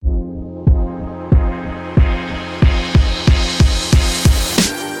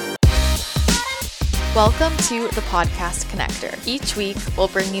Welcome to the Podcast Connector. Each week, we'll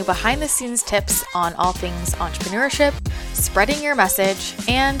bring you behind-the-scenes tips on all things entrepreneurship, spreading your message,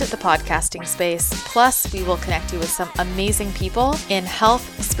 and the podcasting space. Plus, we will connect you with some amazing people in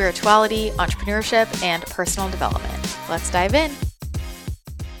health, spirituality, entrepreneurship, and personal development. Let's dive in.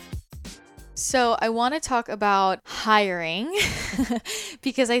 So I want to talk about hiring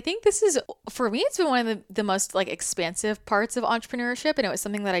because I think this is, for me, it's been one of the most expansive parts of entrepreneurship. And it was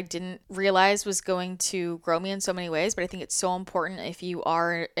something that I didn't realize was going to grow me in so many ways. But I think it's so important if you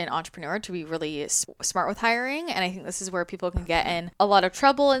are an entrepreneur to be really smart with hiring. And I think this is where people can get in a lot of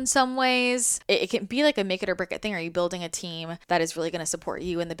trouble in some ways. It can be like a make it or break it thing. Are you building a team that is really going to support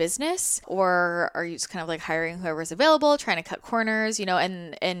you in the business? Or are you just kind of hiring whoever's available, trying to cut corners,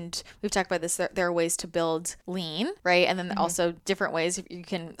 and we've talked about this. There are ways to build lean, right? And then also different ways if you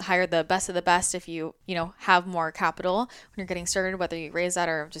can hire the best of the best if you have more capital when you're getting started, whether you raise that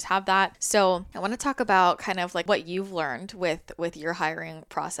or just have that. So I want to talk about kind of what you've learned with your hiring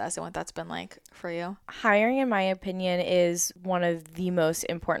process and what that's been like for you. Hiring, in my opinion, is one of the most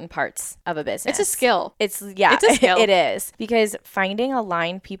important parts of a business. It's a skill. It's a skill. It is, because finding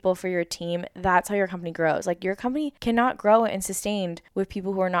aligned people for your team, that's how your company grows. Your company cannot grow and sustained with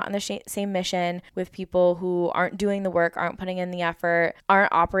people who are not on the same mission, with people who aren't doing the work, aren't putting in the effort,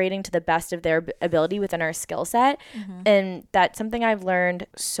 aren't operating to the best of their ability within our skill set. And that's something I've learned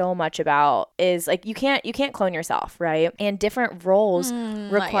so much about is you can't clone yourself, right? And different roles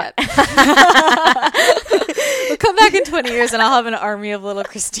require. We'll come back in 20 years and I'll have an army of little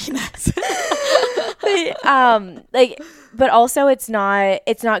Christinas. But also it's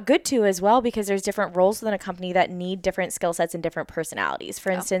not good to as well, because there's different roles within a company that need different skill sets and different personalities.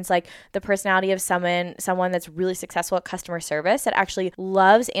 For instance, the personality of someone that's really successful at customer service, that actually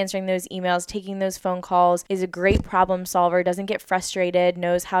loves answering those emails, taking those phone calls, is a great problem solver, doesn't get frustrated,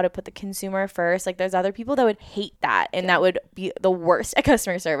 knows how to put the consumer first. There's other people that would hate that, and that would be the worst at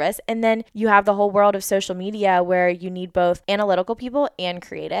customer service. And then you have the whole world of social media where you need both analytical people and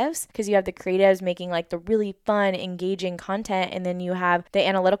creatives, because you have the creatives making the really fun, engaging content, and then you have the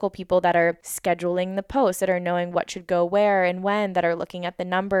analytical people that are scheduling the posts, that are knowing what should go where and when, that are looking at the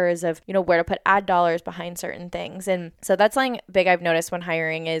numbers of where to put ad dollars behind certain things. And so that's something big I've noticed when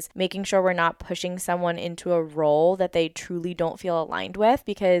hiring, is making sure we're not pushing someone into a role that they truly don't feel aligned with,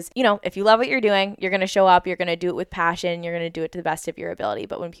 because if you love what you're doing, you're going to show up, you're going to do it with passion, you're going to do it to the best of your ability.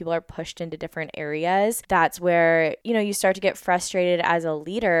 But when people are pushed into different areas, that's where you start to get frustrated as a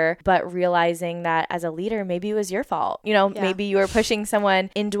leader, but realizing that as a leader, maybe it was your fault. Maybe you were pushing someone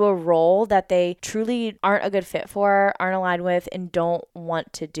into a role that they truly aren't a good fit for, aren't aligned with, and don't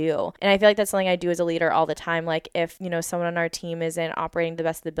want to do. And I feel like that's something I do as a leader all the time. If, someone on our team isn't operating the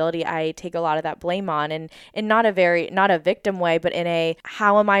best of the ability, I take a lot of that blame on, and not a victim way, but in a,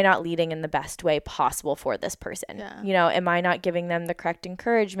 how am I not leading in the best way possible for this person? Yeah. Am I not giving them the correct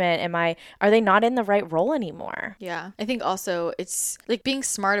encouragement? Are they not in the right role anymore? Yeah. I think also it's being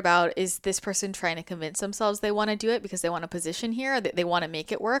smart about, is this person trying to convince themselves they want to do it because they want a position here, they want to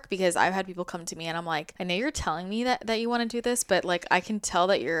make it work? Because I've had people come to me and I'm like, I know you're telling me that you want to do this, but I can tell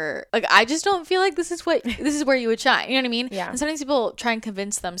that you're I just don't feel like this is where you would shine. You know what I mean? Yeah. And sometimes people try and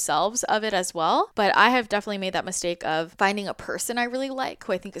convince themselves of it as well. But I have definitely made that mistake of finding a person I really like,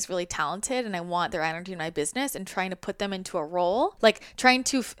 who I think is really talented, and I want their energy in my business, and trying to put them into a role.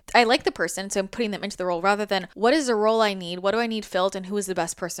 I like the person, so I'm putting them into the role, rather than what is the role I need? What do I need filled? And who is the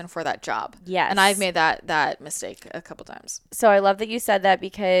best person for that job? Yes. And I've made that mistake a couple times. So I love that you said that,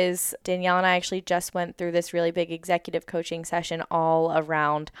 because Danielle and I actually just went through this really big executive coaching session all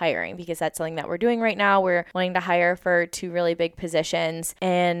around hiring, because that's something that we're doing right now. We're wanting to hire for 2 really big positions,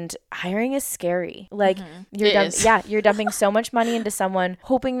 and hiring is scary. You're dumping so much money into someone,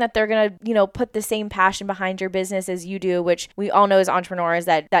 hoping that they're going to, put the same passion behind your business as you do, which we all know as entrepreneurs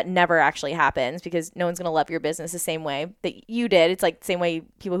that never actually happens, because no one's going to love your business the same way that you did. It's the same way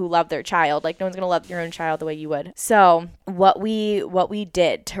people who love their child, no one's going to love your own child the way you would. So what we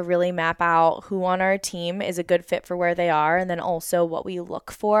did to really map out who on our team is a good fit for where they are, and then also what we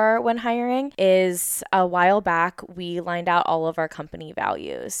look for when hiring, is a while back we lined out all of our company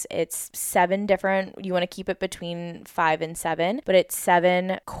values. It's 7 different, you want to keep it between 5 and 7, but it's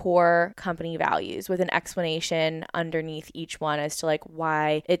 7 core company values with an explanation underneath each one as to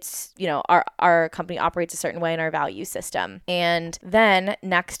why it's, our company operates a certain way in our value system. And then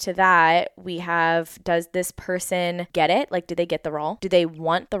next to that, we have, does this person person get it? Like, do they get the role? Do they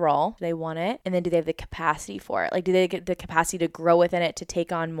want the role? Do they want it? And then do they have the capacity for it? Like, do they get the capacity to grow within it, to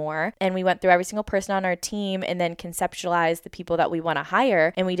take on more? And we went through every single person on our team and then conceptualized the people that we want to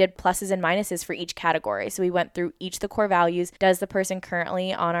hire. And we did pluses and minuses for each category. So we went through each of the core values. Does the person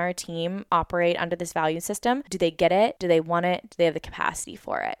currently on our team operate under this value system? Do they get it? Do they want it? Do they have the capacity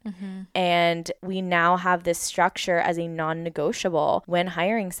for it? And we now have this structure as a non-negotiable when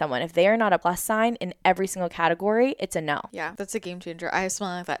hiring someone. If they are not a plus sign in every single category, it's a no. Yeah, that's a game changer. I have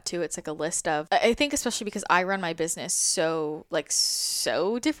something like that too. It's like a list of, I think especially because I run my business so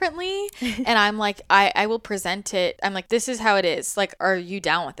differently. And I'm like, I will present it. I'm like, this is how it is. Like, are you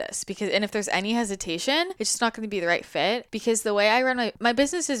down with this? Because, and if there's any hesitation, it's just not going to be the right fit, because the way I run my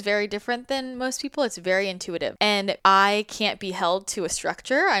business is very different than most people. It's very intuitive, and I can't be held to a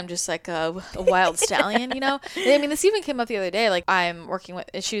structure. I'm just like a wild stallion, you know? I mean, this even came up the other day. Like, I'm working with,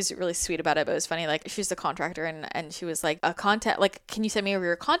 and she was really sweet about it, but it was funny. Like, she's a contractor, and she was like, can you send me over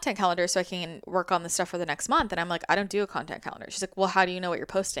your content calendar so I can work on the stuff for the next month? And I'm like, I don't do a content calendar. She's like, well, how do you know what you're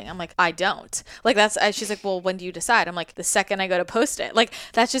posting? I'm like, I don't. Like, she's like, well, when do you decide? I'm like, the second I go to post it. Like,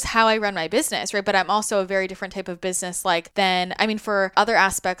 that's just how I run my business, right? But I'm also a very different type of business. Like, then, I mean, for other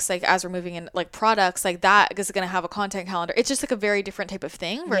aspects, like as we're moving in like products, like that is going to have a content calendar. It's just like a very different type of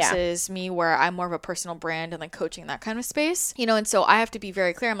thing versus me, where I'm more of a personal brand and like coaching, that kind of space, you know? And so I have to be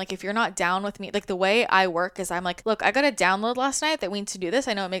very clear. I'm like, if you're not down with me, like the way I work is I'm like, look, I got a download last night that we need to do this.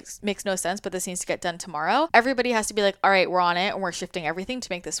 I know it makes no sense, but this needs to get done tomorrow. Everybody has to be like, all right, we're on it and we're shifting everything to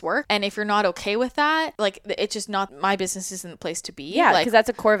make this work. And if you're not okay with that, like, it's just not, my business isn't the place to be. Yeah, because like, that's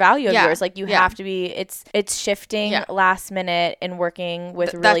a core value of yours. Like, you have to be, it's shifting last minute and working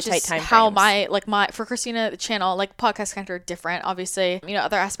with really tight time frames. How for Christina, the channel, like podcast content are different. Obviously, you know,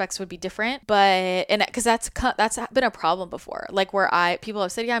 other aspects would be different, but, and because that's been a problem before, like where people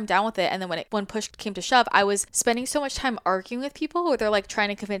have said, yeah, I'm down with it. And then when push came to shove, I was spending so much time arguing with people where they're like trying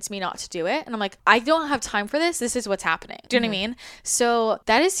to convince me not to do it. And I'm like, I don't have time for this. This is what's happening. Do you know what I mean? So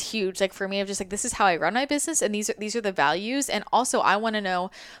that is huge. Like for me, of just like, this is how I run my business. And these are the values. And also I want to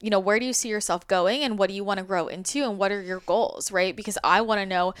know, you know, where do you see yourself going and what do you want to grow into and what are your goals, right? Because I want to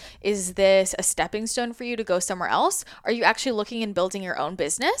know, is this a stepping stone for you to go somewhere else? Are you actually looking and building your own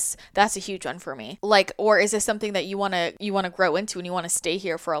business? That's a huge one for me. Like, or is this something that you want to grow into and you want to stay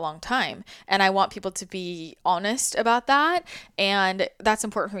here for a long time? And I want people to be honest about that. And that's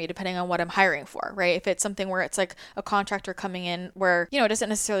important for me depending on what I'm hiring for, right? If it's something where it's like a contractor coming in where, you know, it doesn't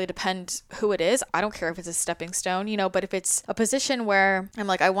necessarily depend who it is. I don't care if it's a stepping stone, you know, but if it's a position where I'm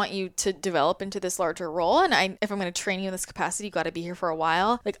like, I want you to develop into this larger role, and if I'm going to train you in this capacity, you got to be here for a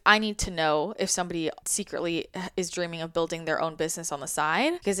while. Like, I need to know if somebody secretly is dreaming of building their own business on the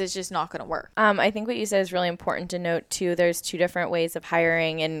side, because it's just not going to work. I think what you said is really important to note too. There's two different ways of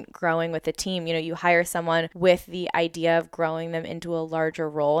hiring and growing with a team. You know, you hire someone with the idea of growing them into a larger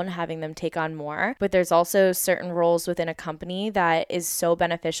role and having them take on more. But there's also certain roles within a company that is so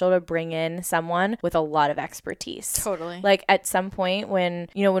beneficial to bring in someone with a lot of expertise. Totally. Like at some point when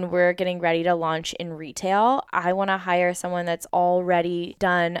we're getting ready to launch in retail, I want to hire someone that's already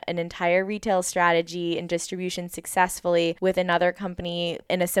done an entire retail strategy and distribution successfully with another company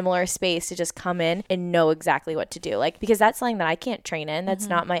in a similar space to just come in and know exactly what to do. Like, because that's something that I can't train in. That's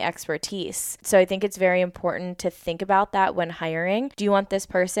not my expertise. So I think it's very important to think about that when hiring. Do you want this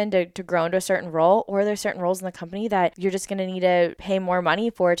person to grow into a certain role, or are there certain roles in the company that you're just going to need to pay more money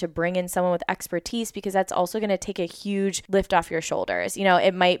for to bring in someone with expertise, because that's also going to take a huge lift off your shoulders. You know,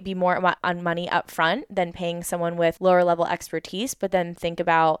 it might be more on money up front than paying someone with lower level expertise, but then think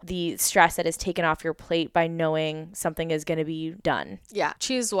about the stress that is taken off your plate by knowing something is going to be done. Yeah.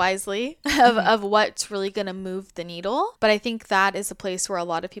 Choose wisely of what's really going to move the needle. But I think that is a place where a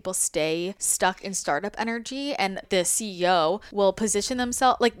lot of people stay stuck in startup energy, and the CEO will position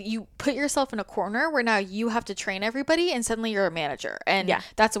themselves, like you put yourself in a corner where now you have to train everybody and suddenly you're a manager, and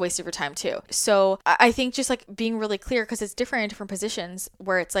that's a waste of your time too. So I think just like being really clear, because it's different in different positions,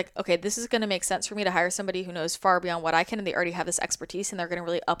 where it's like, okay, this is going to make sense for me to hire somebody who knows far beyond what I can, and they already have this expertise and they're going to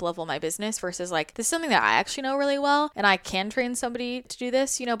really up level my business, versus like, this is something that I actually know really well and I can train somebody to do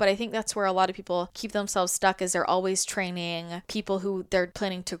this, you know. But I think that's where a lot of people keep themselves stuck, is they're always training people who they're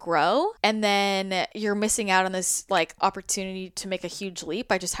planning to grow, and then you're missing out on this like opportunity to make a huge leap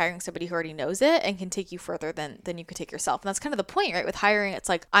by just hiring somebody who already knows it and can take you further than you could take yourself. And that's kind of the point, right? With hiring, it's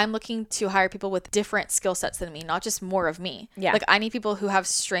like, I'm looking to hire people with different skill sets than me, not just more of me. Yeah. Like, I need people who have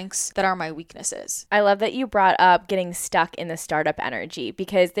strengths that are my weaknesses. I love that you brought up getting stuck in the startup energy,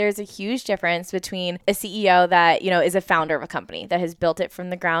 because there's a huge difference between a CEO that, you know, is a founder of a company that has built it from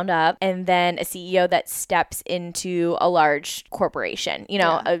the ground up, and then a CEO that steps into a large corporation. You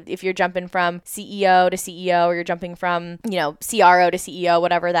know, if you're jumping from CEO CTO to CEO, or you're jumping from, CRO to CEO,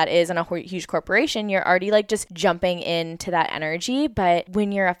 whatever that is in a huge corporation, you're already like just jumping into that energy. But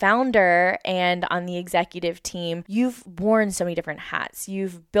when you're a founder and on the executive team, you've worn so many different hats.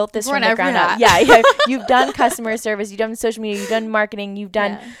 You've built this from the ground up. Yeah. You've done customer service, you've done social media, you've done marketing, you've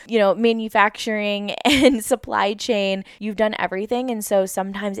done, manufacturing and supply chain. You've done everything. And so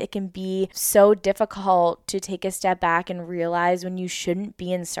sometimes it can be so difficult to take a step back and realize when you shouldn't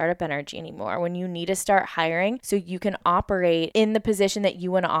be in startup energy anymore, when you need to start hiring so you can operate in the position that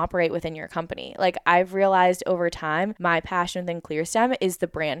you want to operate within your company. Like, I've realized over time, my passion within ClearStem is the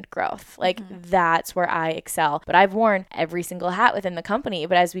brand growth. Like, that's where I excel. But I've worn every single hat within the company.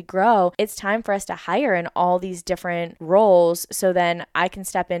 But as we grow, it's time for us to hire in all these different roles so then I can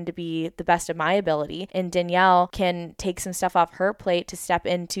step in to be the best of my ability, and Danielle can take some stuff off her plate to step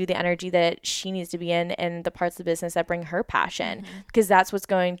into the energy that she needs to be in and the parts of the business that bring her passion, because that's what's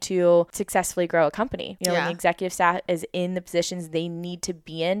going to successfully grow a company. When the executive staff is in the positions they need to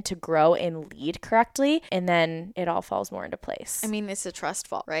be in to grow and lead correctly, and then it all falls more into place. I mean, it's a trust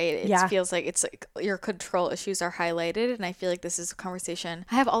fall, right? It feels like it's like your control issues are highlighted, and I feel like this is a conversation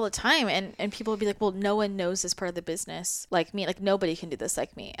I have all the time, and people will be like, well, no one knows this part of the business like me, like nobody can do this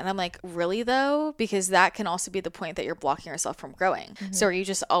like me. And I'm like, really though? Because that can also be the point that you're blocking yourself from growing. So are you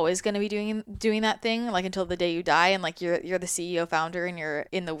just always going to be doing that thing like until the day you die, and like you're the CEO founder and you're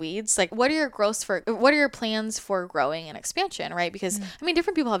in the weeds? Like, what are your plans for growing and expansion, right? Because I mean,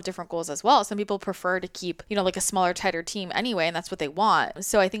 different people have different goals as well. Some people prefer to keep, like a smaller, tighter team anyway, and that's what they want.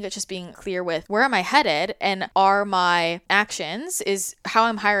 So I think it's just being clear with where am I headed, and are my actions, is how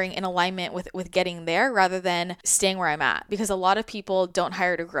I'm hiring in alignment with getting there rather than staying where I'm at. Because a lot of people don't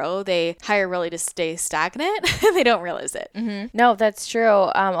hire to grow, they hire really to stay stagnant. They don't realize it. No, that's true.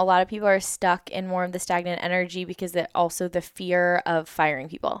 A lot of people are stuck in more of the stagnant energy because also the fear of firing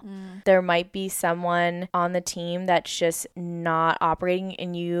people. There might be someone on the team that's just not operating,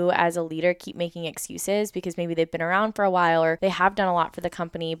 and you as a leader keep making excuses because maybe they've been around for a while or they have done a lot for the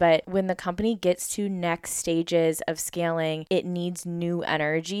company. But when the company gets to next stages of scaling, it needs new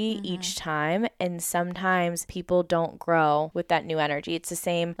energy each time. And sometimes people don't grow with that new energy. It's the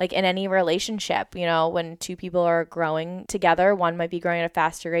same like in any relationship, when two people are growing together, one might be growing at a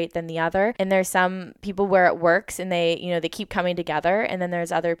faster rate than the other. And there's some people where it works and they keep coming together. And then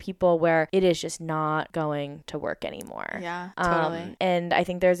there's other people where it is just not going to work anymore. Yeah, totally. And I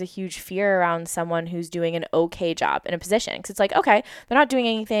think there's a huge fear around someone who's doing an okay job in a position. Because it's like, okay, they're not doing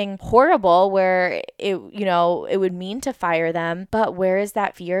anything horrible where it would mean to fire them. But where is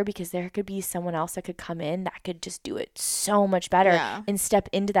that fear? Because there could be someone else that could come in that could just do it so much better and step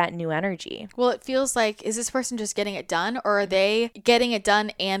into that new energy. Well, it feels like, is this person just getting it done, or are they getting it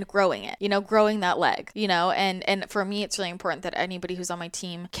done and growing it, growing that leg, and for me, it's really important that anybody who's on my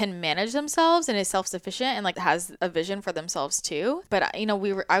team can manage themselves and is self-sufficient and like has a vision for themselves too. But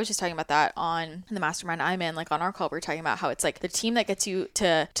I was just talking about that on the mastermind I'm in, like on our call, we were talking about how it's like the team that gets you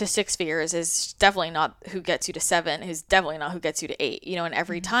to 6 figures is definitely not who gets you to 7, who's definitely not who gets you to 8, and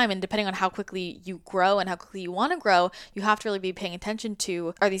every time, and depending on how quickly you grow and how quickly you want to grow, you have to really be paying attention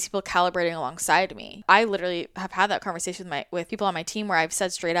to, are these people calibrating alongside me? I literally have had that conversation with people on my team where I've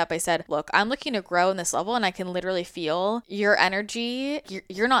said straight up, I said, look, I'm looking to grow in this level and I can literally feel your energy.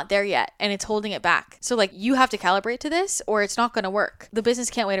 You're not there yet and it's holding it back. So like you have to calibrate to this or it's not going to work. The business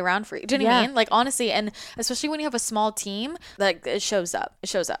can't wait around for you. Do you know what I mean? Like honestly, and especially when you have a small team, like it shows up. It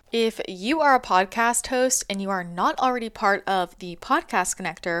shows up. If you are a podcast host and you are not already part of the Podcast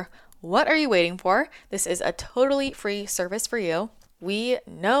Connector, what are you waiting for? This is a totally free service for you. We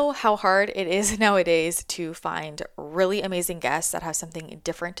know how hard it is nowadays to find really amazing guests that have something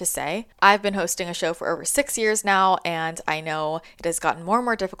different to say. I've been hosting a show for over 6 years now, and I know it has gotten more and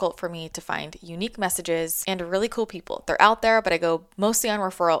more difficult for me to find unique messages and really cool people. They're out there, but I go mostly on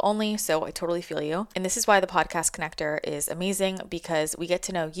referral only, so I totally feel you. And this is why the Podcast Connector is amazing, because we get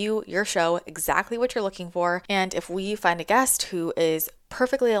to know you, your show, exactly what you're looking for. And if we find a guest who is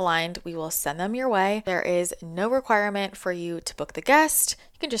perfectly aligned, we will send them your way. There is no requirement for you to book the guest.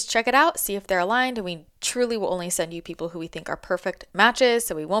 You can just check it out, see if they're aligned, and we truly will only send you people who we think are perfect matches,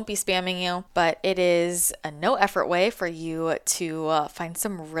 so we won't be spamming you. But it is a no effort way for you to find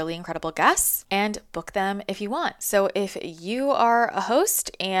some really incredible guests and book them if you want. So if you are a host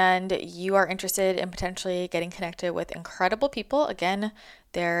and you are interested in potentially getting connected with incredible people, again,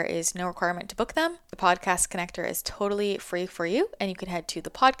 there is no requirement to book them. The Podcast Connector is totally free for you, and you can head to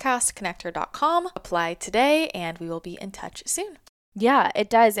thepodcastconnector.com, apply today, and we will be in touch soon. Yeah, it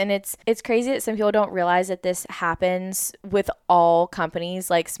does. And it's crazy that some people don't realize that this happens with all companies,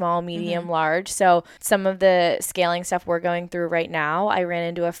 like small, medium, large. So some of the scaling stuff we're going through right now, I ran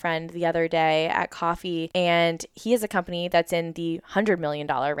into a friend the other day at coffee, and he has a company that's in the $100 million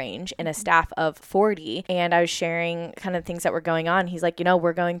range and a staff of 40. And I was sharing kind of things that were going on. He's like,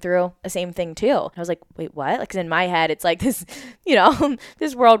 we're going through the same thing too. And I was like, wait, what? Like, 'cause in my head, it's like this,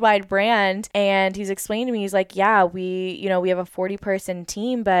 this worldwide brand. And he's explaining to me, he's like, yeah, we have a 40-person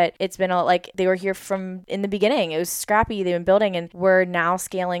team, but it's been like they were here from in the beginning. It was scrappy. They've been building, and we're now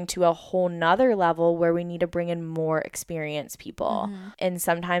scaling to a whole nother level where we need to bring in more experienced people. And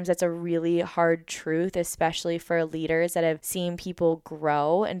sometimes that's a really hard truth, especially for leaders that have seen people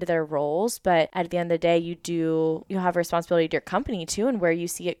grow into their roles. But at the end of the day, you have a responsibility to your company too, and where you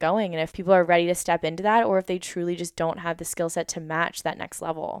see it going. And if people are ready to step into that, or if they truly just don't have the skill set to match that next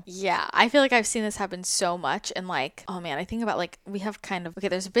level. Yeah, I feel like I've seen this happen so much. And like, oh man, I think about like, we have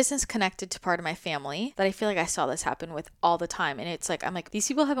there's a business connected to part of my family that I feel like I saw this happen with all the time. And it's like, I'm like, these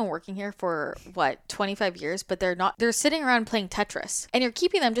people have been working here for 25 years, but they're sitting around playing Tetris, and you're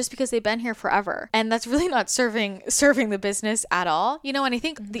keeping them just because they've been here forever. And that's really not serving the business at all. And I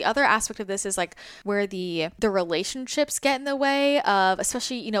think the other aspect of this is like where the relationships get in the way of,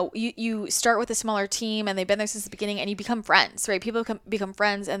 especially, you start with a smaller team and they've been there since the beginning and you become friends, right? People become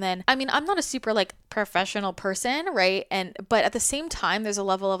friends. And then, I mean, I'm not a super like professional person, right? But at the same time, there's a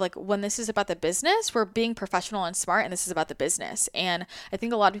level of like, when this is about the business, we're being professional and smart, and this is about the business. And I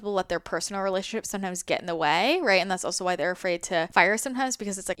think a lot of people let their personal relationships sometimes get in the way, right? And that's also why they're afraid to fire sometimes,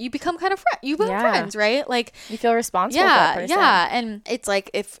 because it's like you become kind of friends, right? Like you feel responsible for that person. Yeah. And it's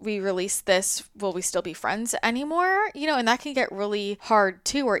like, if we release this, will we still be friends anymore? And that can get really hard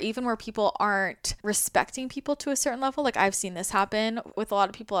too, or even where people aren't respecting people to a certain level. Like I've seen this happen with a lot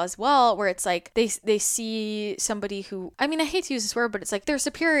of people as well, where it's like they see somebody who, I mean, I hate to use this word, but it's like they're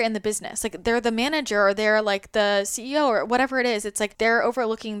superior in the business. Like they're the manager, or they're like the CEO, or whatever it is. It's like they're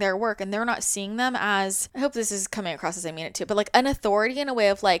overlooking their work, and they're not seeing them as, I hope this is coming across as I mean it too, but like an authority in a way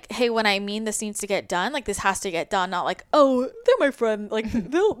of like, hey, when I mean this needs to get done, like this has to get done, not like, oh, they're my friend, like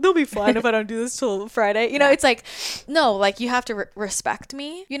they'll be fine if I don't do this till Friday. It's like, no, like you have to respect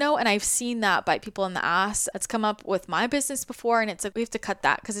me, and I've seen that bite people in the ass. It's come up with my business before, and it's like, we have to cut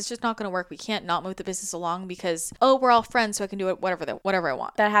that, because it's just not going to work. We can't not move the business along because, oh, we're all friends, so I can do it whatever I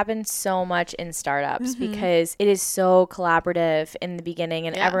want. That happens so much in startups because it is so collaborative in the beginning,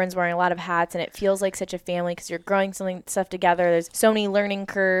 and everyone's wearing a lot of hats, and it feels like such a family because you're growing stuff together. There's so many learning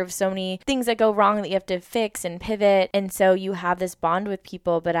curves, so many things that go wrong that you have to fix and pivot. And so you have this bond with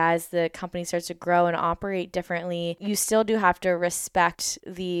people, but as the company starts to grow and operate differently, you still do have to respect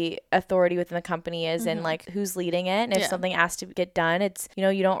the authority within the company, as in like who's leading it. And if something has to get done, it's,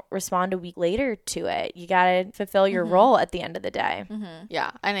 you don't respond a week later to it. You got to fulfill your role at the end of the day.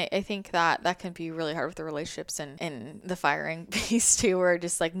 Yeah. And I think that can be really hard with the relationships and the firing piece too, or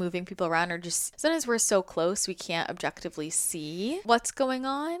just like moving people around, or just sometimes we're so close we can't objectively see what's going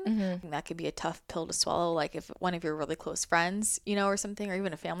on. That could be a tough pill to swallow. Like if one of your really close friends, or something, or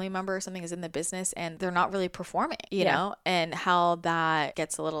even a family member or something is in the business and they're not really performing, you know, and how that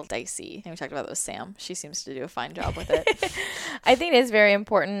gets a little dicey. And we talked about that with Sam. She seems to do a fine job with it. I think it is very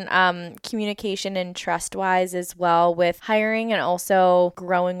important, communication and trust wise as well with hiring, and also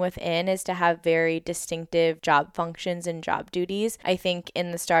growing within, is to have very distinctive job functions and job duties. I think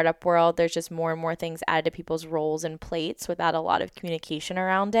in the startup world, there's just more and more things added to people's roles and plates without a lot of communication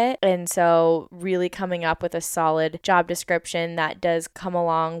around it. And so really coming up with a solid job description that does come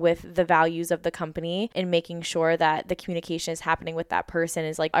along with the values of the company, and making sure that the communication is happening with that person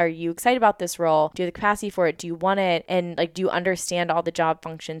is like, are you excited about this role? Do you have the capacity for it? Do you want it? And like, do you understand all the job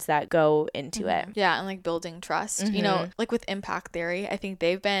functions that go into it? Yeah. And like building trust, like with Impact Theory, I think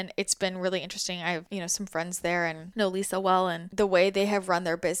it's been really interesting. I have, some friends there and know Lisa well, and the way they have run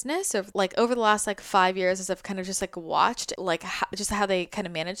their business of like over the last like 5 years, as I've kind of just like watched like how they kind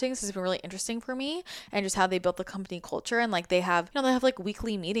of manage things, has been really interesting for me, and just how they built the company culture. And like they have like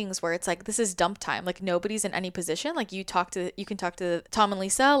weekly meetings where it's like, this is dump time. Like nobody's in any position. Like you can talk to Tom and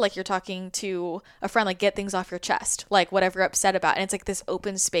Lisa like you're talking to a friend, like get things off your chest, like whatever you're upset about. And it's like this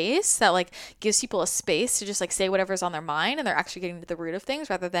open space that like gives people a space to just like say whatever's on their mind, and they're actually getting to the root of things,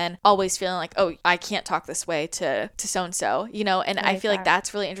 rather than always feeling like, oh, I can't talk this way to so-and-so, and I feel like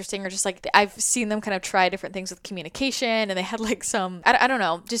that's really interesting. Or just like I've seen them kind of try different things with communication, and they had like some, I don't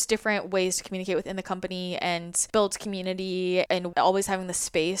know, just different ways to communicate within the company and build community, and always having the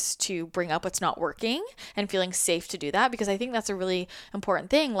space to bring up what's not working and feeling safe to do that, because I think that's a really important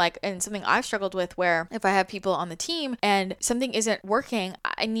thing. Like, and something I've struggled with, where if I have people on the team and something isn't working,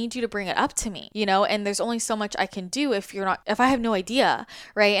 I need you to bring it up to me, and there's only so much I can do if I have no idea,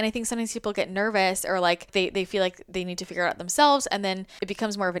 right? And I think sometimes people get nervous, or like they feel like they need to figure it out themselves, and then it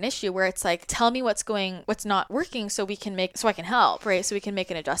becomes more of an issue where it's like, tell me what's not working so I can help, right? So we can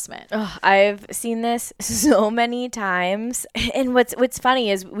make an adjustment. Oh, I've seen this so many times. And what's funny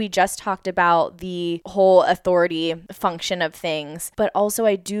is we just talked about the whole authority function of things, but also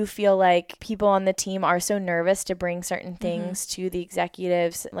I do feel like people on the team are so nervous to bring certain things to the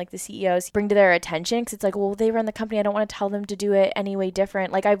executives, like the CEOs, bring to their attention, because it's like, well, they run the company. I don't want to tell them to do it any way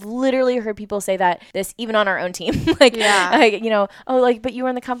different. Like, I've literally heard people say this even on our own team. Like, oh, like, but you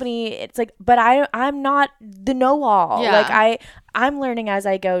run the company. It's like, but I'm not the know-all. Yeah. Like, I'm learning as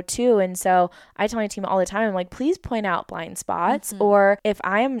I go too. And so I tell my team all the time, I'm like, please point out blind spots. Or if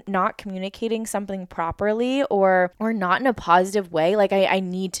I am not communicating something properly or not in a positive way, like I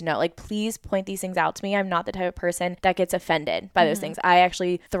need to know, like, please point these things out to me. I'm not the type of person that gets offended by those things. I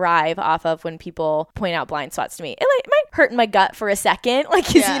actually thrive off of when people point out blind spots to me. It might hurt in my gut for a second, like,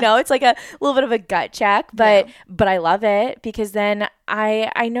 'cause, it's like a little bit of a gut check, but I love it, because then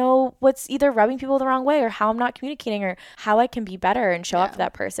I know what's either rubbing people the wrong way or how I'm not communicating or how I can be better and show up for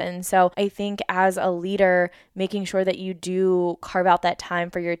that person. So I think as a leader, making sure that you do carve out that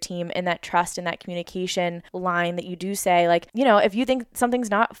time for your team and that trust and that communication line, that you do say, like, if you think something's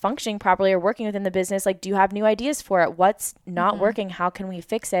not functioning properly or working within the business, like, do you have new ideas for it? What's not working? How can we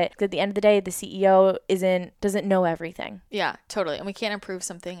fix it? Because at the end of the day, the CEO doesn't know everything. Yeah, totally. And we can't improve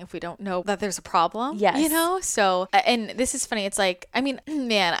something if we don't know that there's a problem. Yes. So, and this is funny. It's like, I mean,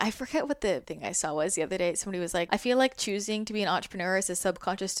 man, I forget what the thing I saw was the other day. Somebody was like, I feel like choosing to be an entrepreneur is a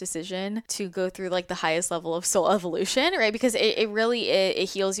subconscious decision to go through like the highest level of soul evolution, right? Because it really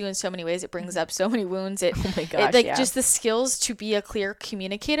heals you in so many ways. It brings up so many wounds. Oh my gosh, just the skills to be a clear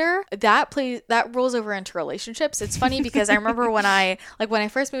communicator, that rolls over into relationships. It's funny because I remember when I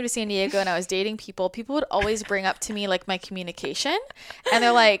first moved to San Diego and I was dating people would always bring up to me like my communication, and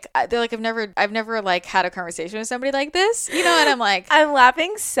they're like I've never like had a conversation with somebody like this, and I'm like, I'm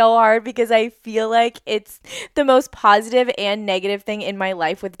laughing so hard because I feel like it's the most positive and negative thing in my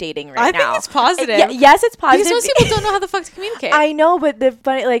life with dating now. I think it's positive. Yes, it's positive. Because most people don't know how the fuck to communicate. I know, but the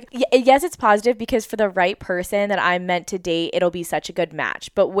funny, like, yes, it's positive because for the right person that I'm meant to date, it'll be such a good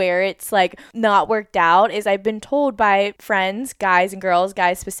match. But where it's like not worked out is I've been told by friends, guys and girls,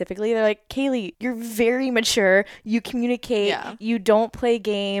 guys specifically, they're like, Kaylee, you're very mature. You communicate. You don't play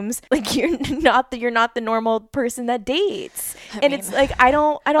games. Like, you're not the normal person that dates. And it's like, I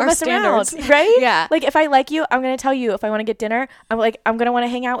don't mess standards. around, right? Yeah. Like, if I like you, I'm gonna tell you. If I want to get dinner, I'm gonna want to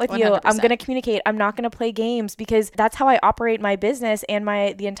hang out with 100%. You. I'm gonna communicate. I'm not gonna play games, because that's how I operate my business and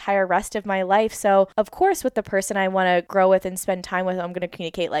the entire rest of my life. So of course, with the person I want to grow with and spend time with, I'm gonna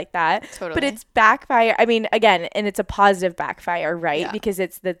communicate like that. Totally. But it's backfire. I mean, again, and it's a positive backfire, right? Yeah. Because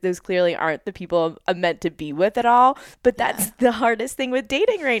it's that those clearly aren't the people I'm meant to be with at all. But that's the hardest thing with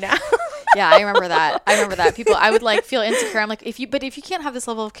dating right now. Yeah, I remember that. People, I would like feel insecure. I'm like, if you can't have this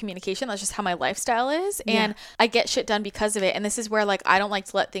level of communication, that's just how my lifestyle is. And I get shit done because of it. And this is where like, I don't like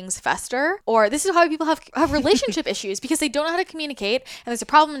to let things fester, or this is how people have relationship issues, because they don't know how to communicate and there's a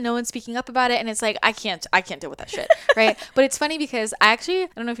problem and no one's speaking up about it. And it's like, I can't deal with that shit. Right. But it's funny because I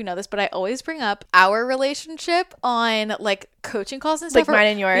don't know if you know this, but I always bring up our relationship on like coaching calls and stuff. Like mine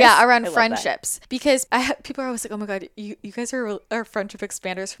and yours? Yeah, around friendships. Because people are always like, oh my God, you guys are friendship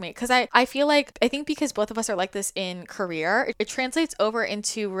expanders for me. Because I think because both of us are like this in career, it translates over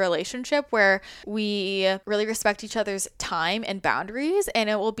into relationship where we really respect each other's time and boundaries. And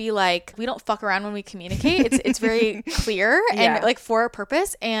it will be like, we don't fuck around when we communicate. It's very clear and like for a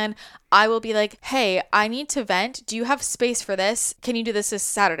purpose. And I will be like, hey, I need to vent. Do you have space for this? Can you do this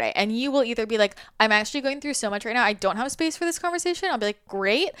Saturday? And you will either be like, I'm actually going through so much right now, I don't have space for this conversation. I'll be like,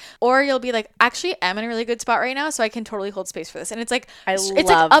 great. Or you'll be like, actually, I'm in a really good spot right now, so I can totally hold space for this. And it's like, it's like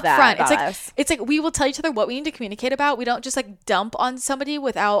upfront. It's like we will tell each other what we need to communicate about. We don't just like dump on somebody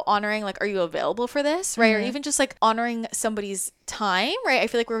without honoring, like, are you available for this? Right. Or even just like honoring somebody's time, right? I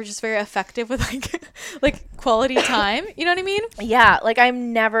feel like we're just very effective with like quality time. You know what I mean? Yeah. Like,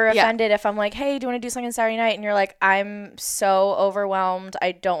 I'm never offended if I'm like, hey, do you want to do something Saturday night? And you're like, I'm so overwhelmed,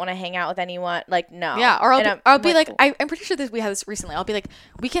 I don't want to hang out with anyone. Like, no. Yeah. Or I'll be like, I'm pretty sure that we had this recently. I'll be like,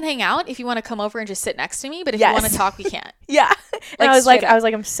 we can hang out if you want to come over and just sit next to me, but if you want to talk, we can't. Yeah. And I was like,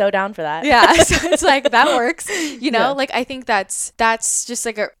 I'm so down for that. Yeah. So it's like, that works. You know, like, I think that's just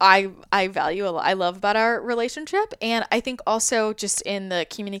like I value a lot. I love about our relationship. And I think also just in the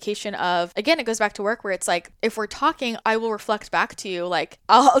communication of, again, it goes back to work where it's like, like, if we're talking, I will reflect back to you. Like,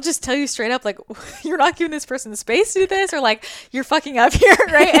 I'll just tell you straight up, like, you're not giving this person the space to do this, or like, you're fucking up here,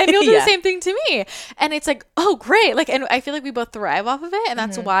 right? And you'll do the same thing to me. And it's like, oh, great. Like, and I feel like we both thrive off of it. And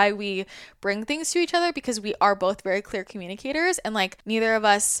that's why we bring things to each other, because we are both very clear communicators, and like, neither of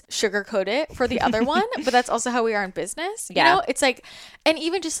us sugarcoat it for the other one. But that's also how we are in business. You know, it's like, and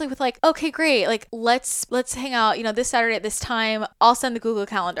even just like with like, okay, great. Like, let's hang out, you know, this Saturday at this time. I'll send the Google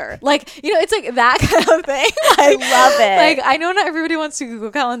Calendar. Like, you know, it's like that kind of thing. I love it. Like, I know not everybody wants to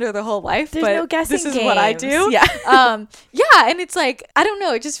Google Calendar their whole life, There's but no guessing this is games. what I do. Yeah. Yeah. And it's like, I don't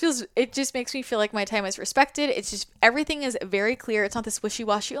know. It just makes me feel like my time is respected. It's just, everything is very clear. It's not this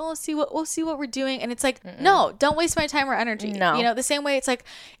wishy-washy, oh, we'll see what we're doing. And it's like, no, don't waste my time or energy. No. You know, the same way it's like,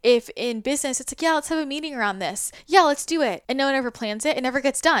 if in business, it's like, yeah, let's have a meeting around this. Yeah, let's do it. And no one ever plans it. It never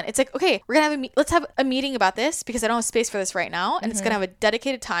gets done. It's like, okay, we're going to let's have a meeting about this, because I don't have space for this right now. And it's going to have a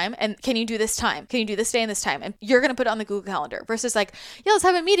dedicated time. And can you do this time? Can you do this day and this time? And you're going to put it on the Google Calendar, versus like, yeah, let's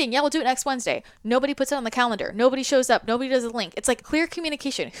have a meeting. Yeah, we'll do it next Wednesday. Nobody puts it on the calendar. Nobody shows up. Nobody does a link. It's like clear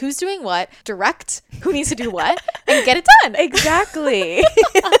communication. Who's doing what? Direct who needs to do what, and get it done. Exactly.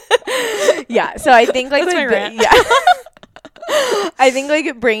 Yeah. So I think like, That's my rant. Yeah. I think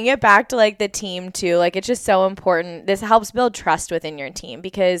like bringing it back to like the team too, like it's just so important. This helps build trust within your team,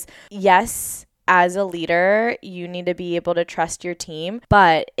 because yes, as a leader, you need to be able to trust your team,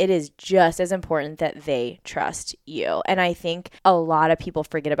 but it is just as important that they trust you. And I think a lot of people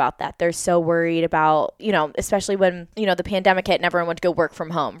forget about that. They're so worried about, you know, especially when, you know, the pandemic hit and everyone went to go work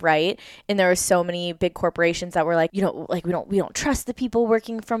from home, right? And there were so many big corporations that were like, you know, like we don't trust the people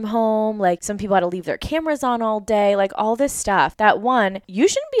working from home. Like some people had to leave their cameras on all day, like all this stuff. That one, you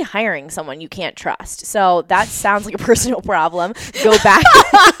shouldn't be hiring someone you can't trust. So that sounds like a personal problem. Go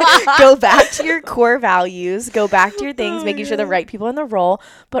back to your core values, go back to your things, making sure the right people in the role,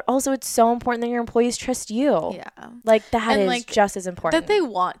 but also it's so important that your employees trust you. Yeah. Like that And, is like, just as important. That they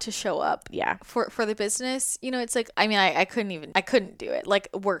want to show up. Yeah. For the business. You know, it's like, I mean, I couldn't do it. Like,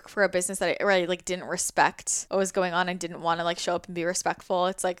 work for a business that I really like didn't respect what was going on and didn't want to like show up and be respectful.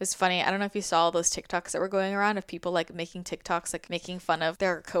 It's like, it's funny. I don't know if you saw all those TikToks that were going around of people like making TikToks, like making fun of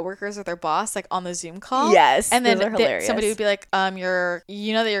their coworkers or their boss, like on the Zoom call. Yes. And then those are hilarious. somebody would be like,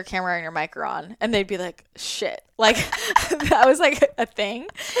 you know that your camera and your mic are on. And they'd be like, shit. Like, that was like a thing.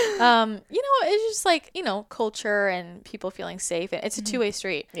 You know, it's just like, you know, culture and people feeling safe. And it's a two-way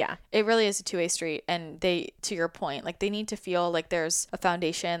street. Yeah. It really is a two-way street. And they, to your point, like they need to feel like there's a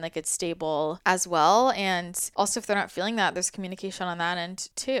foundation, like it's stable as well. And also if they're not feeling that, there's communication on that end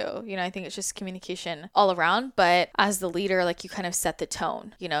too. You know, I think it's just communication all around. But as the leader, like you kind of set the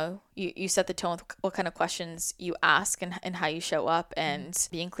tone, you know, you set the tone with what kind of questions you ask and how you show up, and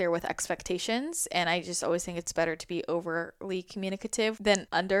being clear with expectations. And I just always think it's better to be overly communicative than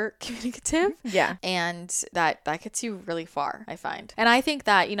under communicative. Yeah. And that gets you really far, I find. And I think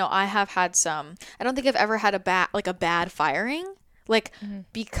that, you know, I have had I don't think I've ever had a bad firing. Like,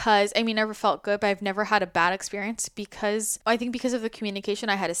 because, I mean, never felt good, but I've never had a bad experience because of the communication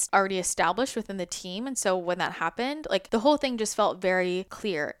I had already established within the team. And so when that happened, like the whole thing just felt very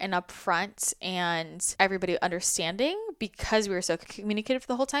clear and upfront and everybody understanding because we were so communicative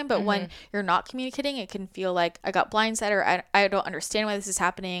the whole time. But when you're not communicating, it can feel like I got blindsided, or I don't understand why this is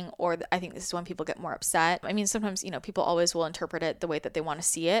happening, or I think this is when people get more upset. I mean, sometimes, you know, people always will interpret it the way that they want to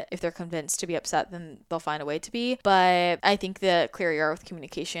see it. If they're convinced to be upset, then they'll find a way to be. But I think the clearer you are with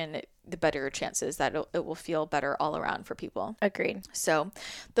communication, the better your chances that it will feel better all around for people. Agreed. So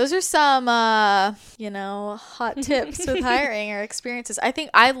those are some, you know, hot tips with hiring or experiences. I think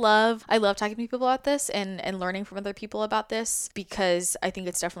I love talking to people about this and learning from other people about this, because I think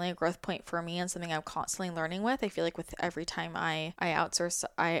it's definitely a growth point for me and something I'm constantly learning with. I feel like with every time I outsource,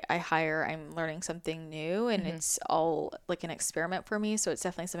 I hire, I'm learning something new, and it's all like an experiment for me. So it's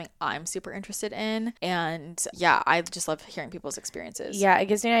definitely something I'm super interested in. And yeah, I just love hearing people's experiences. Yeah, it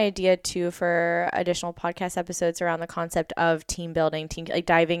gives me an idea too for additional podcast episodes around the concept of team building, like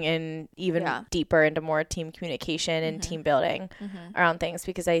diving in even deeper into more team communication and team building around things,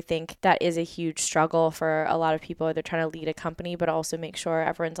 because I think that is a huge struggle for a lot of people. They're trying to lead a company, but also make sure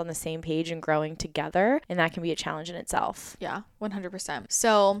everyone's on the same page and growing together. And that can be a challenge in itself. Yeah, 100%.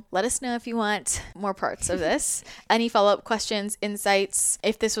 So let us know if you want more parts of this. Any follow-up questions, insights.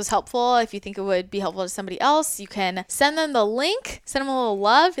 If this was helpful, if you think it would be helpful to somebody else, you can send them the link, send them a little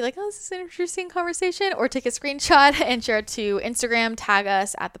love. You're like, oh, this is an interesting conversation, or take a screenshot and share it to Instagram, tag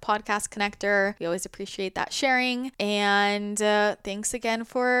us at the podcast connector. We always appreciate that sharing. And thanks again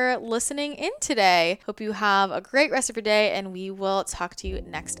for listening in today. Hope you have a great rest of your day, and we will talk to you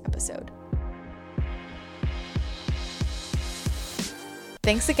next episode.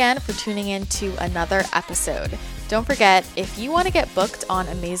 Thanks again for tuning in to another episode. Don't forget, if you want to get booked on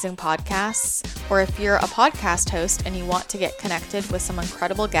amazing podcasts, or if you're a podcast host and you want to get connected with some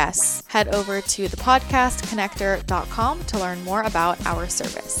incredible guests, head over to thepodcastconnector.com to learn more about our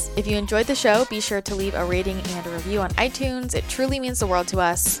service. If you enjoyed the show, be sure to leave a rating and a review on iTunes. It truly means the world to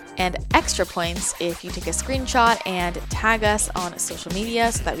us. And extra points if you take a screenshot and tag us on social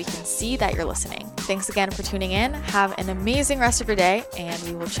media so that we can see that you're listening. Thanks again for tuning in. Have an amazing rest of your day, and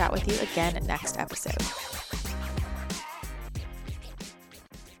we will chat with you again next episode.